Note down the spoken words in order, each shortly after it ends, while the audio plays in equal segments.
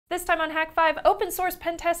This time on Hak5, open source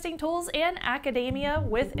pen testing tools and academia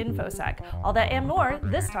with InfoSec. All that and more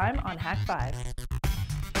this time on Hak5.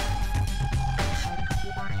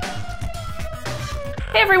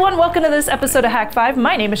 Hey everyone, welcome to this episode of Hak5.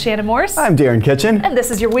 My name is Shannon Morse. I'm Darren Kitchen. And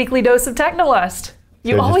this is your weekly dose of Technolust.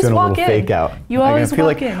 You always walk in. Fake out. You always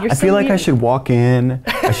walk in. I feel like I should walk in.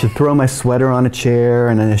 I should throw my sweater on a chair,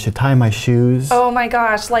 and then I should tie my shoes. Oh my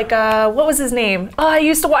gosh! Like what was his name? Oh, I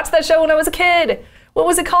used to watch that show when I was a kid. What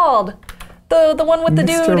was it called? The one with the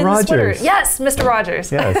dude in the sweater. Yes, Mr. Rogers.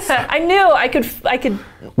 Yes. I knew I could.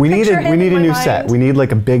 We need a new set. We need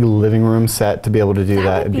like a big living room set to be able to do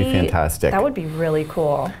that. It'd be fantastic. That would be really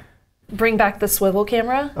cool. Bring back the swivel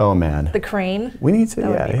camera. Oh man. The crane. We need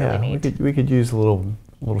to. We could use a little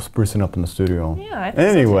sprucing up in the studio. Yeah, I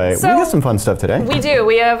think anyway, so. We got some fun stuff today. We do.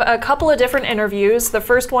 We have a couple of different interviews. The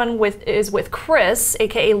first one is with Chris,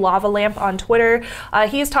 aka Lava Lamp on Twitter.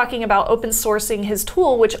 He's talking about open sourcing his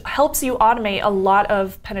tool, which helps you automate a lot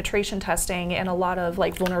of penetration testing and a lot of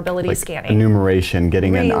like vulnerability scanning. Enumeration,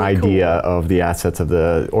 getting really an idea of the assets of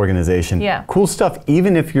the organization. Yeah. Cool stuff.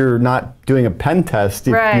 Even if you're not doing a pen test,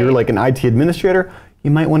 if you're like an IT administrator, you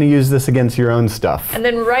might want to use this against your own stuff. And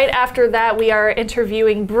then right after that, we are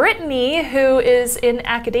interviewing Brittany, who is in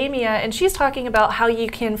academia, and she's talking about how you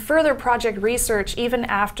can further project research even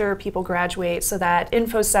after people graduate so that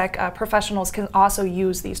InfoSec professionals can also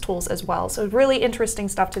use these tools as well. So really interesting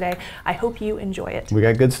stuff today. I hope you enjoy it. We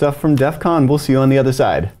got good stuff from DEF CON. We'll see you on the other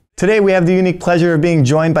side. Today we have the unique pleasure of being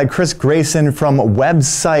joined by Chris Grayson from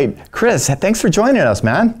Websight. Chris, thanks for joining us,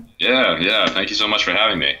 man. Yeah. Thank you so much for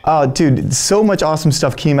having me. Oh, dude, so much awesome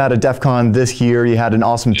stuff came out of DEF CON this year. You had an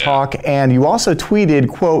awesome talk, and you also tweeted,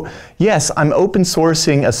 quote, "Yes, I'm open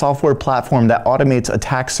sourcing a software platform that automates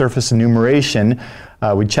attack surface enumeration."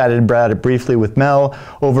 We chatted about it briefly with Mel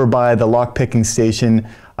over by the lockpicking station.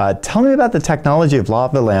 Tell me about the technology of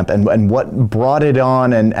Lava Lamp and what brought it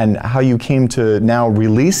on and how you came to now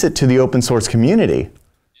release it to the open source community.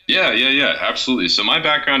 Yeah, absolutely. So my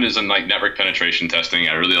background is in like network penetration testing.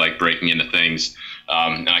 I really like breaking into things.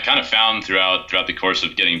 And I kind of found throughout the course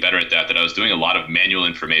of getting better at that I was doing a lot of manual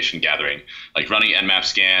information gathering, like running Nmap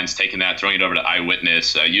scans, taking that, throwing it over to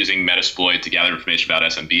Eyewitness, using Metasploit to gather information about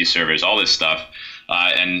SMB servers, all this stuff.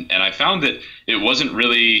 And I found that it wasn't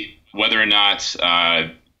really whether or not,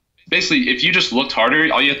 basically, if you just looked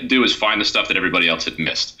harder, all you have to do was find the stuff that everybody else had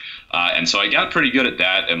missed. And so I got pretty good at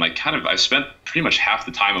that, and like I spent pretty much half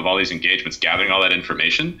the time of all these engagements gathering all that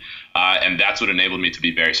information, and that's what enabled me to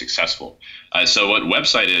be very successful. So what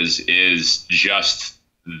Websight is just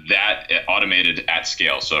that automated at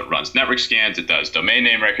scale. So it runs network scans, it does domain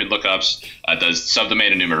name record lookups, it does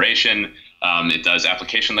subdomain enumeration, it does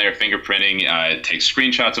application layer fingerprinting, it takes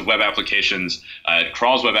screenshots of web applications, it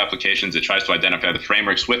crawls web applications, it tries to identify the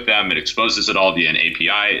frameworks with them, it exposes it all via an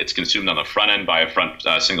API, it's consumed on the front end by a front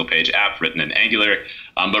single page app written in Angular.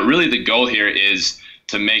 But really the goal here is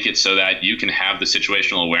to make it so that you can have the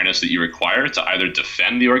situational awareness that you require to either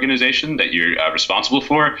defend the organization that you're responsible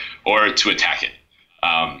for or to attack it.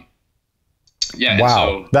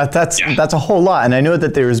 Wow, that's a whole lot, and I know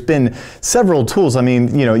that there's been several tools. I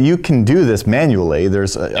mean, you can do this manually.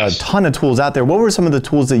 There's a ton of tools out there. What were some of the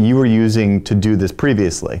tools that you were using to do this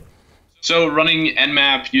previously? So running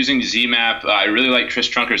Nmap, using Zmap, I really like Chris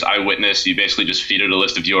Trunker's Eyewitness. You basically just feed it a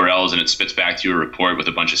list of URLs and it spits back to you a report with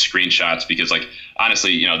a bunch of screenshots because, like,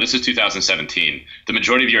 honestly, this is 2017. The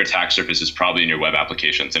majority of your attack surface is probably in your web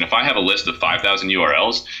applications. And if I have a list of 5,000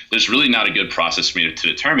 URLs, there's really not a good process for me to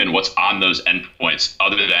determine what's on those endpoints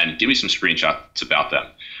other than give me some screenshots about them.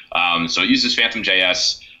 So it uses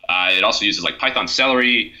Phantom.js. It also uses like Python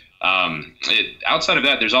Celery. Outside of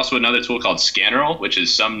that, there's also another tool called Scannerl, which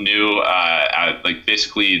is some new, like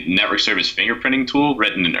basically network service fingerprinting tool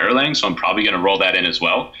written in Erlang. So I'm probably going to roll that in as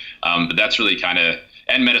well. But that's really kind of,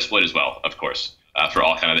 and Metasploit as well, of course, for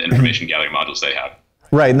all kind of the information gathering modules they have.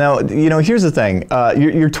 Right. Now, here's the thing.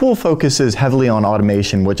 Your tool focuses heavily on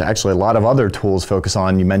automation, which actually a lot of other tools focus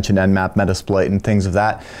on. You mentioned Nmap, Metasploit, and things of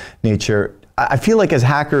that nature. I feel like as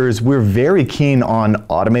hackers, we're very keen on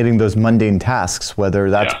automating those mundane tasks,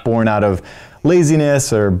 whether that's born out of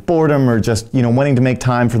laziness or boredom or just wanting to make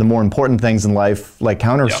time for the more important things in life, like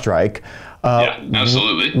Counter-Strike.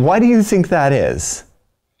 Absolutely. Why do you think that is?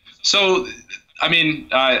 So, I mean,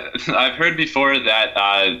 I've heard before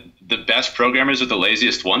that the best programmers are the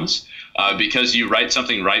laziest ones because you write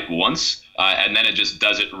something right once and then it just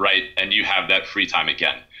does it right and you have that free time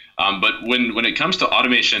again. But when it comes to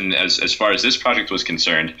automation, as far as this project was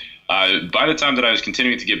concerned, by the time that I was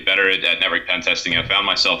continuing to get better at network pen testing, I found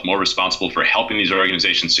myself more responsible for helping these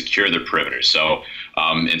organizations secure their perimeters. So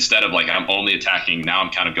instead of like I'm only attacking, now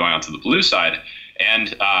I'm kind of going onto the blue side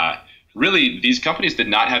And really, these companies did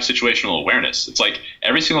not have situational awareness. It's like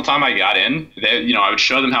every single time I got in, I would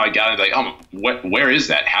show them how I got in. Like, oh, where is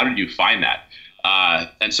that? How did you find that?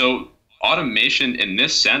 And so automation in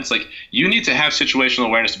this sense, like, you need to have situational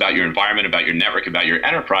awareness about your environment, about your network, about your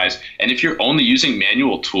enterprise. And if you're only using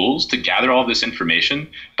manual tools to gather all this information,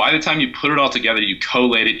 by the time you put it all together, you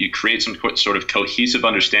collate it, you create some sort of cohesive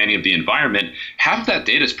understanding of the environment, half of that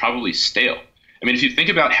data is probably stale. I mean, if you think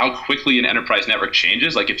about how quickly an enterprise network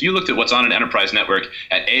changes, like if you looked at what's on an enterprise network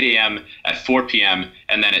at 8 a.m., at 4 p.m.,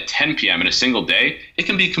 and then at 10 p.m. in a single day, it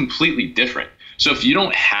can be completely different. So if you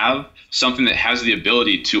don't have something that has the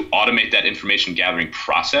ability to automate that information gathering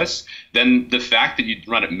process, then the fact that you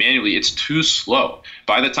run it manually, it's too slow.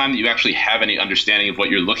 By the time that you actually have any understanding of what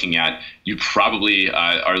you're looking at, you probably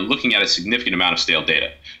are looking at a significant amount of stale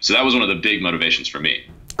data. So that was one of the big motivations for me.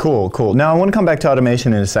 Cool, cool. Now I want to come back to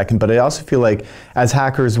automation in a second, but I also feel like as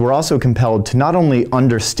hackers, we're also compelled to not only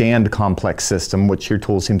understand complex system, which your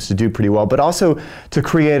tool seems to do pretty well, but also to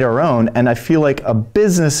create our own. And I feel like a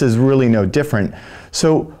business is really no different.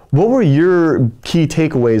 So what were your key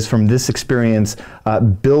takeaways from this experience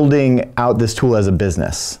building out this tool as a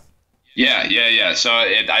business? Yeah. So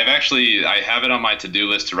I have it on my to-do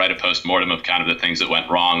list to write a post-mortem of kind of the things that went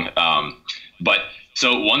wrong.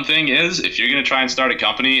 So one thing is, if you're going to try and start a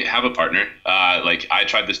company, have a partner. Like I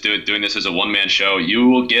tried doing this as a one-man show. You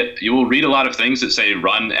will read a lot of things that say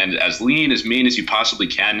run and as lean, as mean as you possibly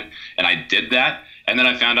can. And I did that. And then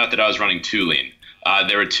I found out that I was running too lean.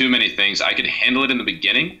 There were too many things. I could handle it in the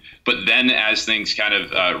beginning, but then as things kind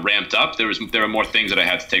of ramped up, there were more things that I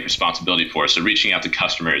had to take responsibility for. So reaching out to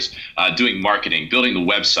customers, doing marketing, building the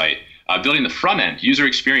website, building the front end, user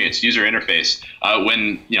experience, user interface,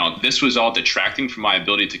 when this was all detracting from my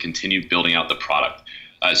ability to continue building out the product.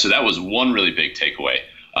 So that was one really big takeaway.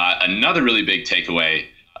 Another really big takeaway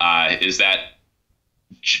is that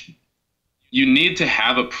you need to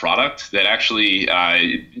have a product that actually,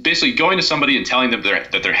 basically going to somebody and telling them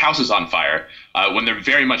that their house is on fire when they're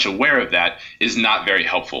very much aware of that is not very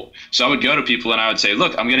helpful. So I would go to people and I would say,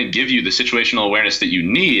 look, I'm going to give you the situational awareness that you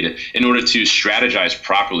need in order to strategize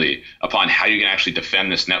properly upon how you can actually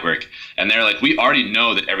defend this network. And they're like, we already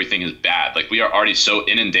know that everything is bad. Like, we are already so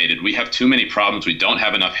inundated. We have too many problems. We don't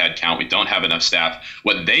have enough headcount. We don't have enough staff.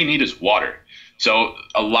 What they need is water. So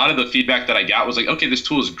a lot of the feedback that I got was like, okay, this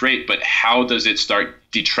tool is great, but how does it start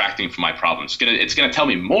detracting from my problems? It's gonna tell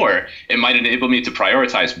me more. It might enable me to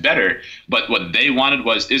prioritize better. But what they wanted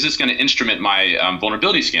was, is this gonna instrument my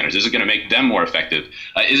vulnerability scanners? Is it gonna make them more effective?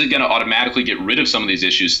 Is it gonna automatically get rid of some of these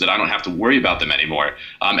issues so that I don't have to worry about them anymore?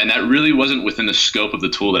 And that really wasn't within the scope of the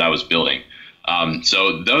tool that I was building.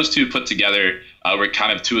 So those two put together were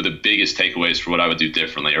kind of two of the biggest takeaways for what I would do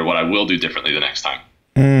differently, or what I will do differently the next time.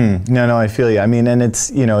 No, I feel you. I mean, and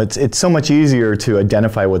it's so much easier to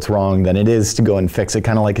identify what's wrong than it is to go and fix it.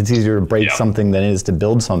 Kind of like it's easier to break something than it is to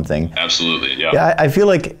build something. Absolutely, yeah. Yeah, I feel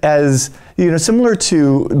like as, similar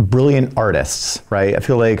to brilliant artists, right? I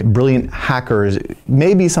feel like brilliant hackers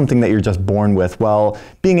may be something that you're just born with. Well,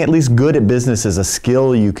 being at least good at business is a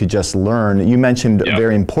skill you could just learn. You mentioned a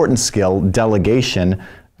very important skill, delegation.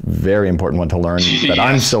 Very important one to learn that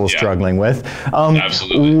I'm still struggling with.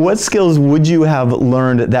 Absolutely. What skills would you have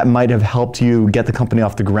learned that might have helped you get the company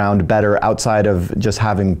off the ground better outside of just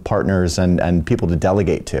having partners and people to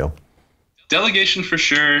delegate to? Delegation for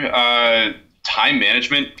sure. Time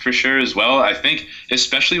management for sure as well. I think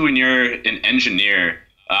especially when you're an engineer,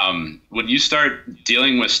 when you start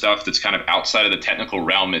dealing with stuff that's kind of outside of the technical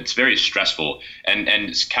realm, it's very stressful. And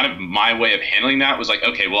it's kind of my way of handling that was like,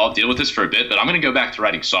 okay, well, I'll deal with this for a bit, but I'm going to go back to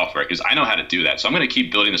writing software because I know how to do that. So I'm going to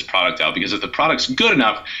keep building this product out because if the product's good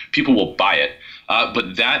enough, people will buy it.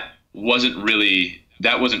 But that wasn't really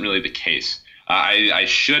the case. It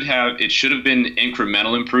should have been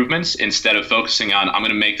incremental improvements instead of focusing on, I'm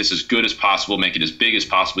going to make this as good as possible, make it as big as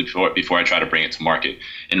possible before I try to bring it to market.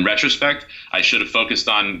 In retrospect, I should have focused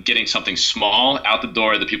on getting something small out the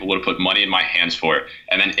door that people would have put money in my hands for,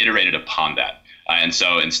 and then iterated upon that. And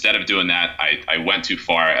so instead of doing that, I went too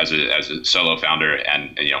far as a solo founder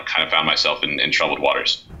and kind of found myself in troubled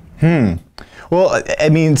waters. Well, I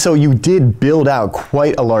mean, so you did build out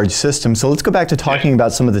quite a large system. So let's go back to talking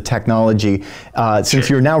about some of the technology. Since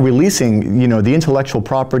you're now releasing, the intellectual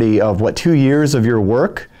property of 2 years of your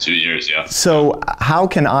work? 2 years, yeah. So how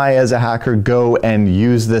can I, as a hacker, go and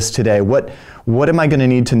use this today? What am I going to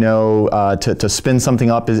need to know to spin something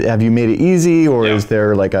up? Have you made it easy, or is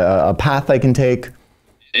there like a path I can take?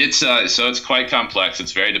 It's quite complex.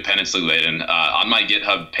 It's very dependency laden. On my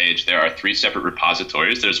GitHub page, there are 3 separate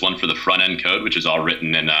repositories. There's one for the front end code, which is all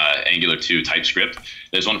written in Angular 2 TypeScript.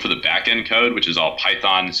 There's one for the back end code, which is all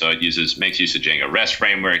Python. So it makes use of Django REST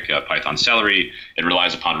framework, Python Celery. It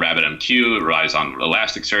relies upon RabbitMQ. It relies on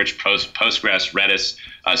Elasticsearch, Postgres, Redis.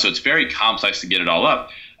 So it's very complex to get it all up.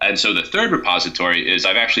 And so the third repository is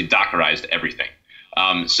I've actually Dockerized everything.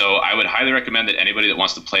 So I would highly recommend that anybody that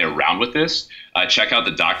wants to play around with this, check out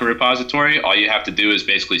the Docker repository. All you have to do is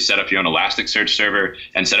basically set up your own Elasticsearch server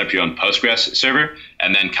and set up your own Postgres server,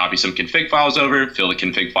 and then copy some config files over, fill the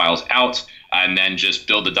config files out, and then just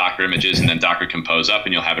build the Docker images and then Docker compose up,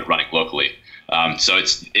 and you'll have it running locally. So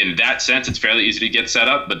it's in that sense, it's fairly easy to get set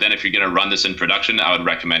up. But then if you're going to run this in production, I would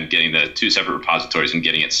recommend getting the 2 separate repositories and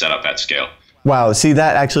getting it set up at scale. Wow, see,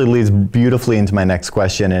 that actually leads beautifully into my next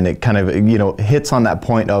question, and it kind of, hits on that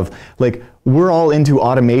point of, like, we're all into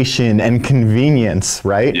automation and convenience,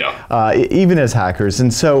 right? Yeah. Even as hackers.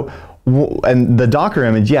 And so, and the Docker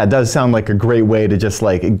image, yeah, it does sound like a great way to just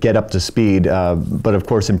like get up to speed. But of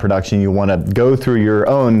course, in production, you want to go through your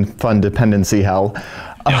own fun dependency hell.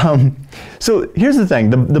 Yeah. So here's the thing,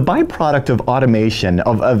 the byproduct of automation,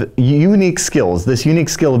 of unique skills, this unique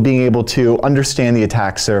skill of being able to understand the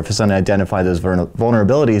attack surface and identify those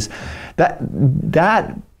vulnerabilities,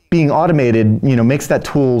 that being automated, makes that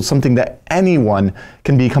tool something that anyone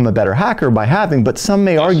can become a better hacker by having, but some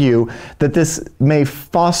may argue that this may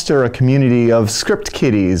foster a community of script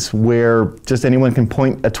kiddies where just anyone can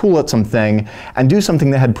point a tool at something and do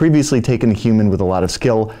something that had previously taken a human with a lot of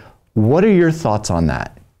skill. What are your thoughts on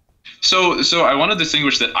that? So I want to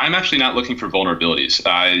distinguish that I'm actually not looking for vulnerabilities.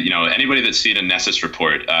 Anybody that's seen a Nessus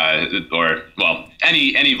report or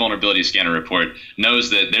any vulnerability scanner report knows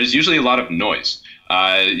that there's usually a lot of noise.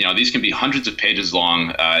 These can be hundreds of pages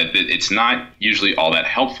long. It's not usually all that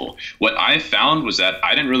helpful. What I found was that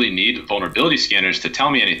I didn't really need vulnerability scanners to tell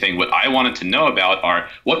me anything. What I wanted to know about are,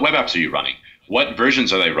 what web apps are you running? What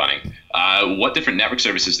versions are they running? What different network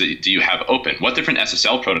services do you have open? What different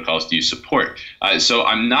SSL protocols do you support? So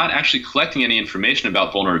I'm not actually collecting any information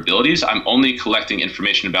about vulnerabilities. I'm only collecting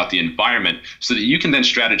information about the environment so that you can then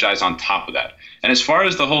strategize on top of that. And as far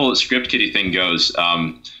as the whole script kiddie thing goes,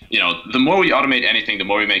 the more we automate anything, the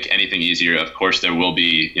more we make anything easier. Of course, there will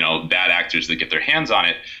be, bad actors that get their hands on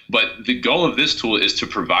it. But the goal of this tool is to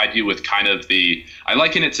provide you with kind of I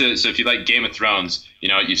liken it to, so if you like Game of Thrones,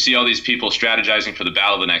 you see all these people strategizing for the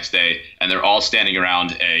battle the next day, and they're all standing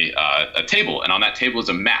around a table, and on that table is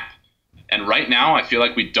a map. And right now, I feel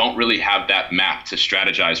like we don't really have that map to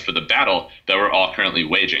strategize for the battle that we're all currently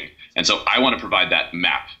waging. And so I want to provide that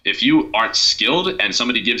map. If you aren't skilled and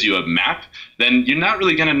somebody gives you a map, then you're not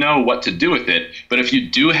really going to know what to do with it. But if you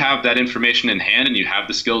do have that information in hand and you have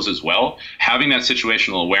the skills as well, having that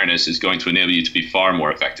situational awareness is going to enable you to be far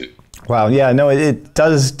more effective. Wow, yeah, no, it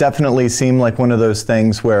does definitely seem like one of those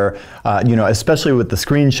things where, especially with the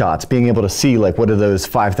screenshots, being able to see like what do those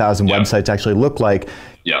 5,000 websites actually look like,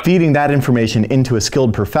 feeding that information into a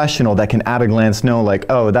skilled professional that can at a glance know like,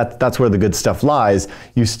 oh, that's where the good stuff lies,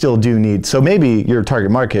 you still do need, so maybe your target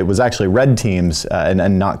market was actually red teams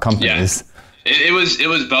and not companies. Yeah. It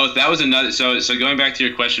was both. That was another. So going back to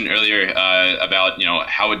your question earlier about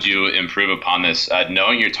how would you improve upon this?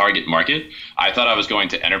 Knowing your target market, I thought I was going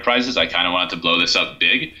to enterprises. I kind of wanted to blow this up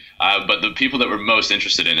big, but the people that were most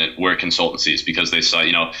interested in it were consultancies because they saw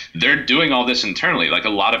they're doing all this internally. Like a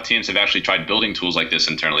lot of teams have actually tried building tools like this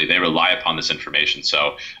internally. They rely upon this information.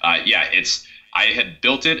 So I had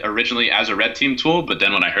built it originally as a red team tool, but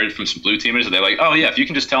then when I heard from some blue teamers, they're like, oh yeah, if you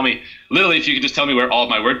can just tell me where all of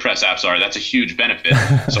my WordPress apps are, that's a huge benefit.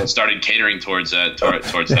 So it started catering towards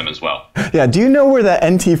them as well. Yeah, do you know where that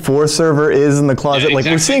NT4 server is in the closet? Yeah, exactly.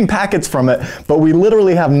 Like we're seeing packets from it, but we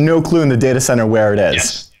literally have no clue in the data center where it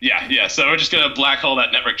is. Yes. Yeah. So we're just going to black hole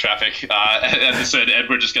that network traffic, as I said, and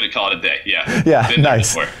we're just going to call it a day. Yeah. Yeah,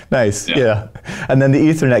 nice. Yeah. And then the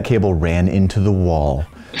Ethernet cable ran into the wall.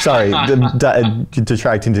 Sorry,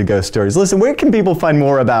 detracting to ghost stories. Listen, where can people find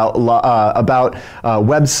more about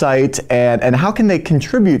Websight and how can they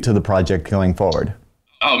contribute to the project going forward?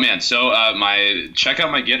 Oh man, so check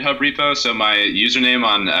out my GitHub repo. So my username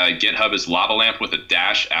on GitHub is lavalamp with a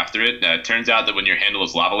dash after it. It turns out that when your handle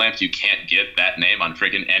is lavalamp, you can't get that name on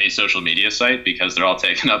freaking any social media site because they're all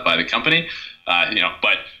taken up by the company.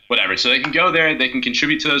 But whatever. So they can go there, they can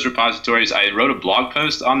contribute to those repositories. I wrote a blog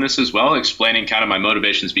post on this as well, explaining kind of my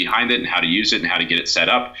motivations behind it and how to use it and how to get it set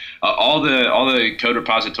up. All the code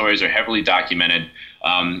repositories are heavily documented.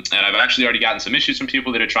 And I've actually already gotten some issues from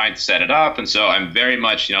people that are trying to set it up. And so I'm very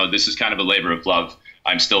much, this is kind of a labor of love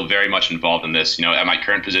I'm still very much involved in this. At my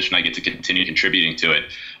current position, I get to continue contributing to it.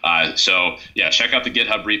 So yeah, check out the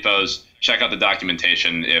GitHub repos, check out the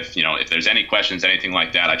documentation. If there's any questions, anything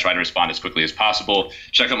like that, I try to respond as quickly as possible.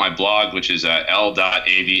 Check out my blog, which is l.avala.mp.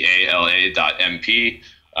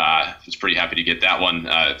 I was pretty happy to get that one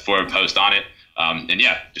for a post on it. And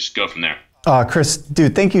yeah, just go from there. Chris,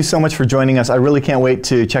 dude, thank you so much for joining us. I really can't wait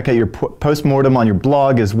to check out your postmortem on your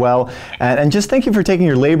blog as well. And just thank you for taking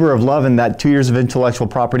your labor of love and that 2 years of intellectual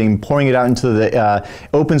property and pouring it out into the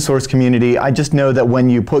open source community. I just know that when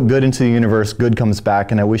you put good into the universe, good comes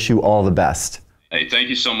back, and I wish you all the best. Hey, thank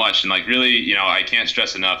you so much. And really, I can't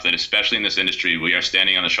stress enough that especially in this industry, we are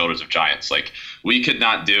standing on the shoulders of giants. We could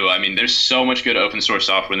not do, there's so much good open source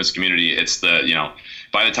software in this community. It's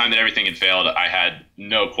by the time that everything had failed, I had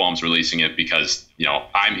no qualms releasing it because,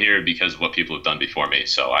 I'm here because of what people have done before me.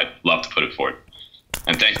 So I'd love to put it forward.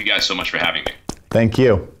 And thank you guys so much for having me. Thank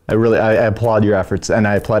you. I applaud your efforts, and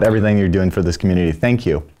I applaud everything you're doing for this community. Thank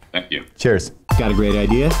you. Thank you. Cheers. Got a great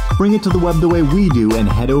idea? Bring it to the web the way we do and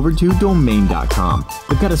head over to domain.com.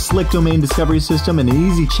 They've got a slick domain discovery system and an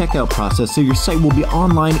easy checkout process so your site will be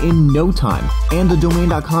online in no time. And the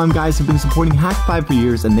domain.com guys have been supporting Hak5 for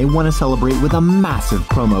years, and they want to celebrate with a massive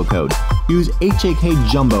promo code. Use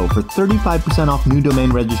HAK-JUMBO for 35% off new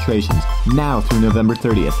domain registrations now through November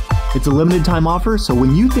 30th. It's a limited time offer, so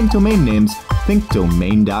when you think domain names, think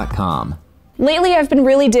domain.com. Lately, I've been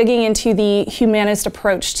really digging into the humanist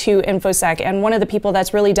approach to InfoSec, and one of the people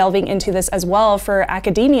that's really delving into this as well for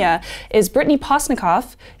academia is Brittany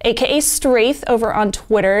Postnikoff, aka Straith, over on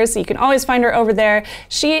Twitter, so you can always find her over there.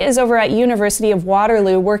 She is over at University of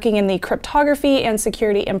Waterloo working in the Cryptography and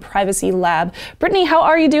Security and Privacy Lab. Brittany, how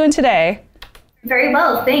are you doing today? Very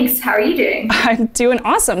well, thanks. How are you doing? I'm doing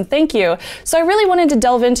awesome, thank you. So I really wanted to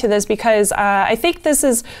delve into this because I think this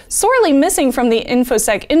is sorely missing from the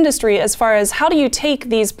InfoSec industry as far as how do you take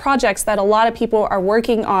these projects that a lot of people are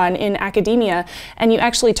working on in academia and you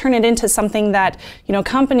actually turn it into something that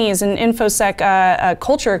companies and InfoSec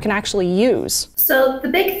culture can actually use. So the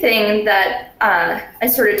big thing that I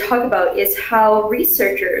sort of talk about is how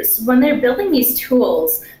researchers, when they're building these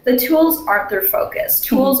tools, the tools aren't their focus.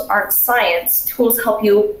 Tools aren't science. Tools help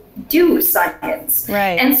you do science.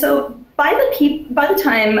 Right. And so by the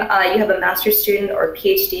time you have a master's student or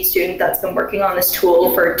PhD student that's been working on this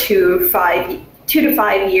tool for 2 to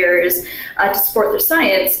 5 years to support their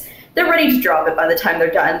science, they're ready to drop it by the time they're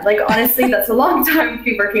done. Honestly, that's a long time to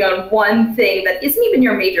be working on one thing that isn't even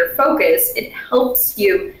your major focus. It helps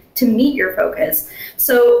you to meet your focus.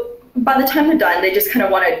 So by the time they're done, they just kind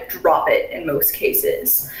of want to drop it in most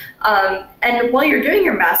cases. And while you're doing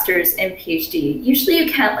your master's and PhD, usually you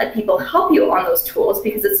can't let people help you on those tools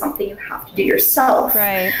because it's something you have to do yourself.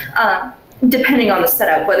 Right. Depending on the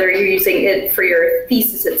setup, whether you're using it for your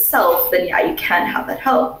thesis itself, then yeah, you can have that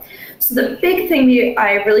help. So the big thing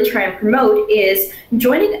I really try and promote is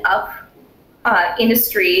joining up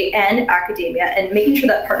industry and academia and making sure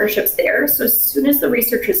that partnership's there. So as soon as the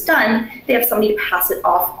research is done, they have somebody to pass it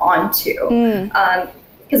off onto.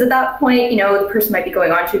 Because at that point, the person might be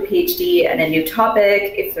going on to a PhD and a new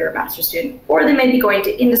topic if they're a master's student, or they may be going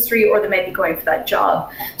to industry, or they might be going for that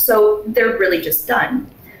job. So they're really just done.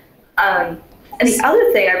 And the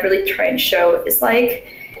other thing I really try and show is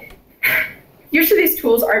usually these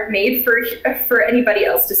tools aren't made for anybody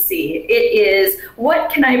else to see. It is, what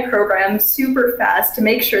can I program super fast to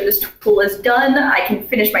make sure this tool is done? I can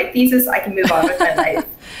finish my thesis, I can move on with my life.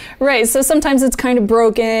 Right, so sometimes it's kind of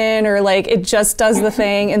broken or it just does the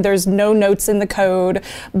thing and there's no notes in the code.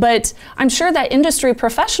 But I'm sure that industry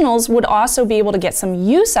professionals would also be able to get some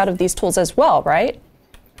use out of these tools as well, right?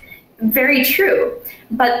 Very true.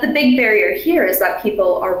 But the big barrier here is that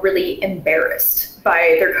people are really embarrassed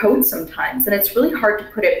by their code sometimes, and it's really hard to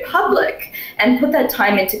put it public and put that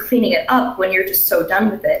time into cleaning it up when you're just so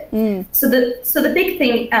done with it. So the big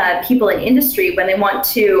thing people in industry, when they want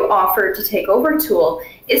to offer to take over a tool,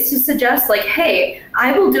 is to suggest hey,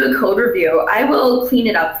 I will do a code review, I will clean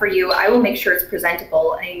it up for you, I will make sure it's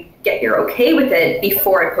presentable and get your okay with it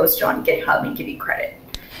before I post it on GitHub and give you credit.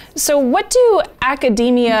 So what do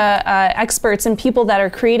academia experts and people that are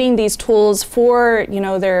creating these tools for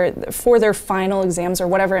their final exams or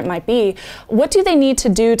whatever it might be, what do they need to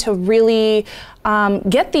do to really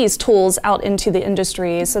get these tools out into the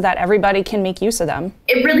industry so that everybody can make use of them?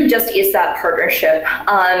 It really just is that partnership.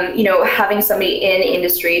 Having somebody in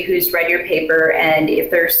industry who's read your paper, and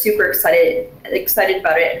if they're super excited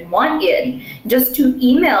about it and want in, just to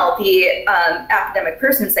email the academic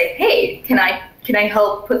person and say, hey, can I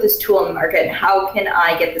help put this tool on the market? How can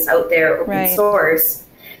I get this out there open source?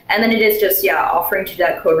 And then it is just, offering to do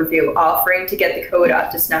that code review, offering to get the code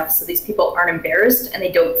up to snuff so these people aren't embarrassed and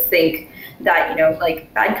they don't think that,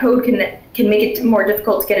 like bad code can make it more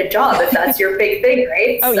difficult to get a job if that's your big thing,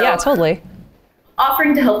 right? Oh, yeah, totally.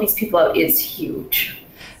 Offering to help these people out is huge.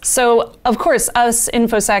 So, of course, us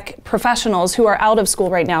InfoSec professionals who are out of school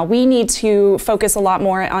right now, we need to focus a lot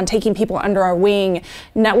more on taking people under our wing,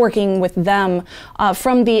 networking with them.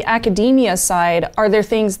 From the academia side, are there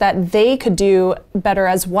things that they could do better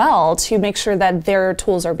as well to make sure that their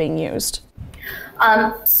tools are being used?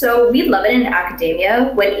 So we love it in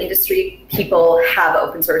academia when industry people have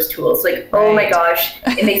open source tools. Like, oh my gosh,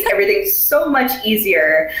 it makes everything so much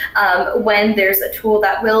easier when there's a tool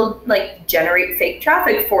that will like generate fake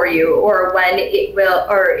traffic for you, or when it will,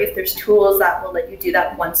 or if there's tools that will let you do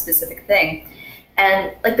that one specific thing.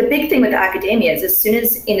 And like the big thing with academia is as soon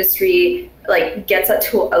as industry like gets that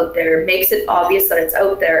tool out there, makes it obvious that it's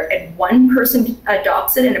out there, and one person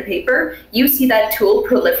adopts it in a paper, you see that tool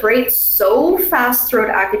proliferate so fast throughout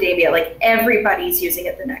academia, like everybody's using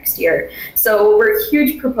it the next year. So we're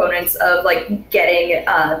huge proponents of like getting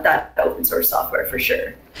that open source software for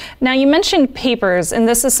sure. Now you mentioned papers, and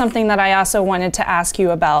this is something that I also wanted to ask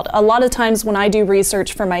you about. A lot of times when I do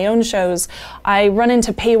research for my own shows, I run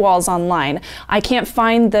into paywalls online. I can't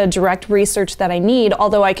find the direct research that I need,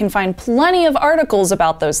 although I can find plenty of articles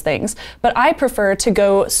about those things. But I prefer to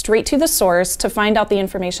go straight to the source to find out the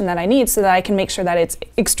information that I need so that I can make sure that it's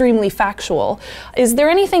extremely factual. Is there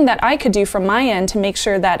anything that I could do from my end to make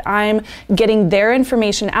sure that I'm getting their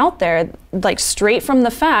information out there, like straight from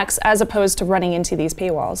the facts, as opposed to running into these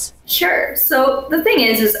paywalls? Sure. So the thing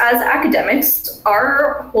is as academics,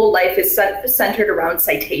 our whole life is centered around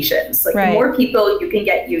citations. Like the more people you can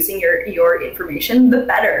get using your information, the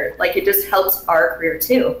better. Like it just helps our career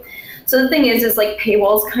too. So the thing is like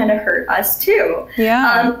paywalls kind of hurt us too.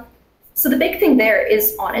 Yeah. So the big thing there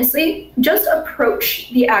is honestly just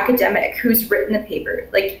approach the academic who's written the paper.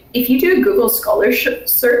 Like if you do a Google Scholarship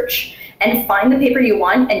search and find the paper you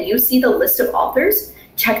want and you see the list of authors,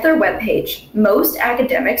 check their webpage. Most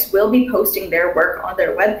academics will be posting their work on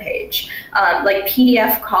their webpage. Like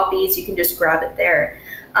PDF copies, you can just grab it there.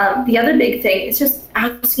 The other big thing is just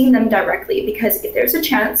asking them directly, because if there's a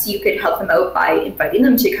chance you could help them out by inviting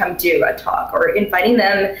them to come do a talk or inviting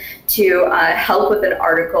them to help with an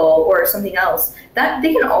article or something else, that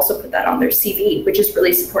they can also put that on their CV, which is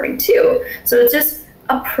really supporting too. So it's just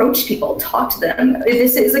approach people, talk to them.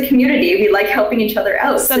 This is a community. We like helping each other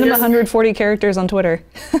out. Send them 140 characters on Twitter.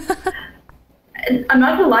 I'm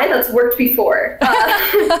not gonna lie, that's worked before.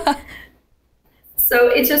 So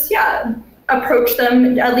it's just, approach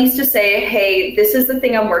them, at least to say, hey, this is the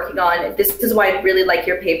thing I'm working on. This is why I really like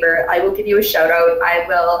your paper. I will give you a shout out. I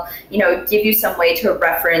will, give you some way to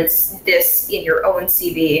reference this in your own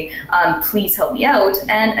CV. Please help me out.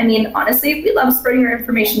 And I mean, honestly, we love spreading our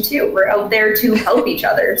information too. We're out there to help each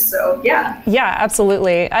other. So yeah. Yeah,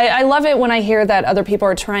 absolutely. I love it when I hear that other people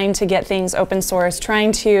are trying to get things open source,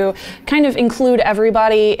 trying to kind of include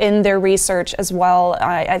everybody in their research as well.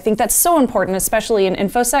 I think that's so important, especially in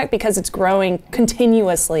InfoSec, because it's growing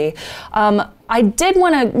continuously. I did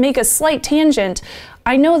want to make a slight tangent.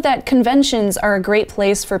 I know that conventions are a great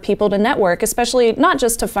place for people to network, especially not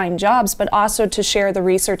just to find jobs, but also to share the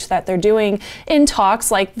research that they're doing in talks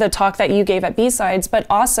like the talk that you gave at B-Sides, but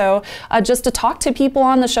also just to talk to people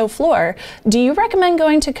on the show floor. Do you recommend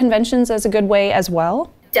going to conventions as a good way as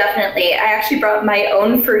well? Definitely. I actually brought my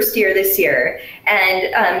own first year this year,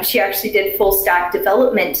 and she actually did full stack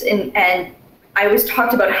development, and I always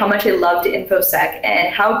talked about how much I loved InfoSec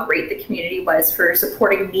and how great the community was for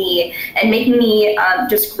supporting me and making me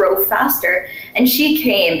just grow faster. And she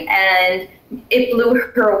came and it blew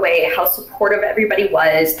her away how supportive everybody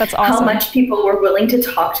was. That's awesome. How much people were willing to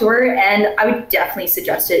talk to her. And I would definitely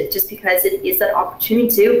suggest it, just because it is that opportunity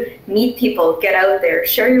to meet people, get out there,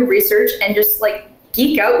 share your research, and just like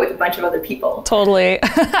geek out with a bunch of other people. Totally.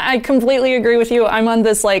 I completely agree with you. I'm on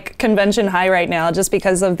this like convention high right now just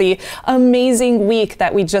because of the amazing week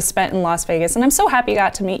that we just spent in Las Vegas. And I'm so happy I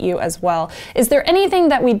got to meet you as well. Is there anything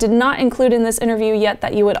that we did not include in this interview yet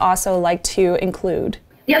that you would also like to include?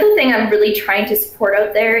 The other thing I'm really trying to support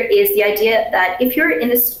out there is the idea that if you're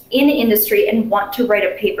in industry and want to write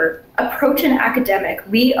a paper, approach an academic.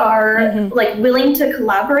 We are like willing to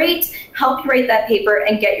collaborate, help you write that paper,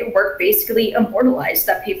 and get your work basically immortalized.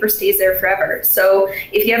 That paper stays there forever. So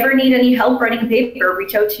if you ever need any help writing a paper,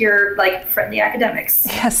 reach out to your like friendly academics.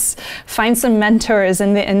 Yes, find some mentors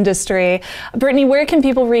in the industry. Brittany, where can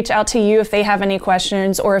people reach out to you if they have any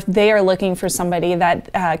questions or if they are looking for somebody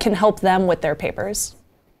that can help them with their papers?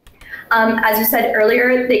 As you said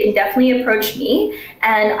earlier, they can definitely approach me,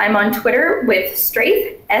 and I'm on Twitter with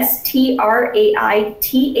Straithe, STRAITHE.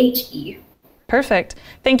 Perfect.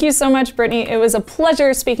 Thank you so much, Brittany. It was a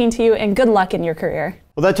pleasure speaking to you, and good luck in your career.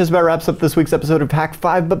 Well, that just about wraps up this week's episode of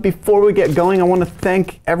Hak5. But before we get going, I want to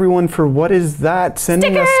thank everyone for what is that?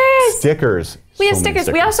 Sending us stickers. We have stickers.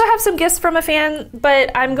 We also have some gifts from a fan, but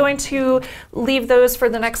I'm going to leave those for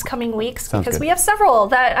the next coming weeks because we have several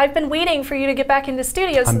that I've been waiting for you to get back into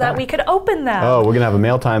studio so that we could open them. Oh, we're going to have a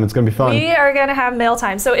mail time. It's going to be fun. We are going to have mail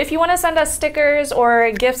time. So if you want to send us stickers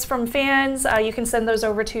or gifts from fans, you can send those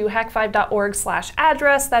over to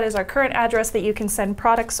hak5.org/address. That is our current address that you can send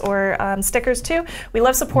products or stickers to. We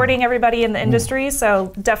love supporting everybody in the industry,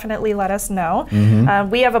 so definitely let us know.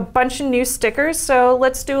 We have a bunch of new stickers, so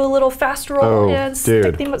let's do a little fast roll and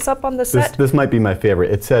stick them up on the set. This might be my favorite.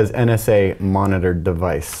 It says NSA monitored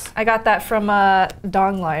device. I got that from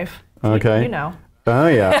Dong Life. Okay. You know. Oh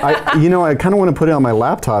yeah, I kind of want to put it on my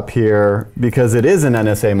laptop here because it is an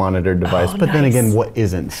NSA monitored device, but then again, what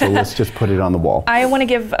isn't? So let's just put it on the wall. I want to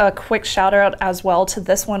give a quick shout out as well to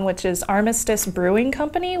this one, which is Armistice Brewing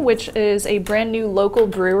Company, which is a brand new local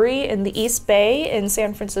brewery in the East Bay in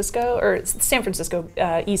San Francisco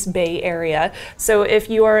East Bay area. So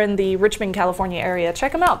if you are in the Richmond, California area,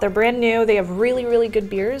 check them out. They're brand new. They have really, really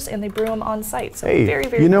good beers, and they brew them on site. So very,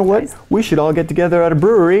 very. You know what? Nice. We should all get together at a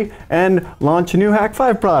brewery and launch a new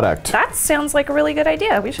Hak5 product. That sounds like a really good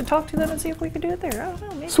idea. We should talk to them and see if we could do it there. I don't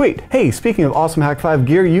know, maybe. Sweet. Hey, speaking of awesome Hak5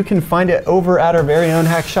 gear, you can find it over at our very own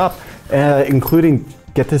Hack Shop, including,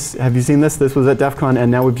 get this, have you seen this? This was at DEF CON,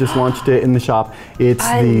 and now we've just launched it in the shop. It's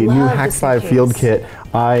the new Hak5 Field Kit.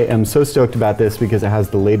 I am so stoked about this because it has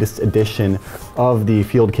the latest edition of the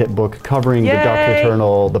Field Kit book covering the Dr.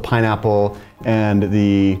 Turtle, the pineapple, and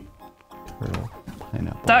the pineapple.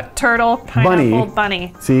 Duck, turtle, pineapple,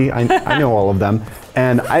 bunny. See, I know all of them.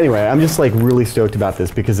 And anyway, I'm just like really stoked about this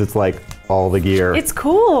because it's like all the gear. It's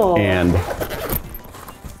cool. And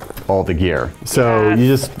all the gear. So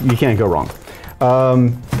you can't go wrong.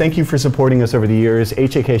 Thank you for supporting us over the years.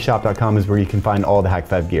 HAKshop.com is where you can find all the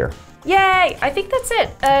Hak5 gear. Yay! I think that's it.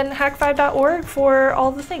 And hak5.org for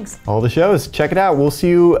all the things. All the shows. Check it out. We'll see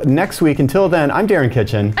you next week. Until then, I'm Darren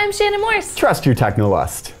Kitchen. I'm Shannon Morse. Trust your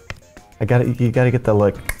technolust. You gotta get the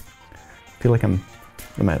look. I feel like am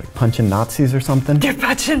I like punching Nazis or something? You're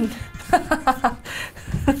punching.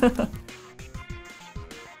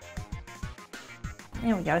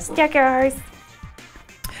 There we go, stickers.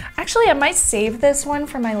 Actually, I might save this one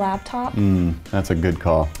for my laptop. That's a good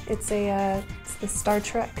call. It's the Star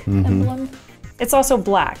Trek emblem. It's also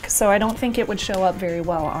black, so I don't think it would show up very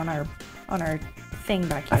well on our thing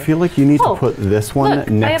back here. I feel like you need to put this one look,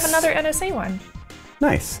 next. I have another NSA one.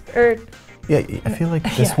 Nice. Or yeah, I feel like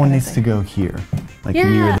this one needs to go here, like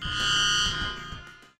near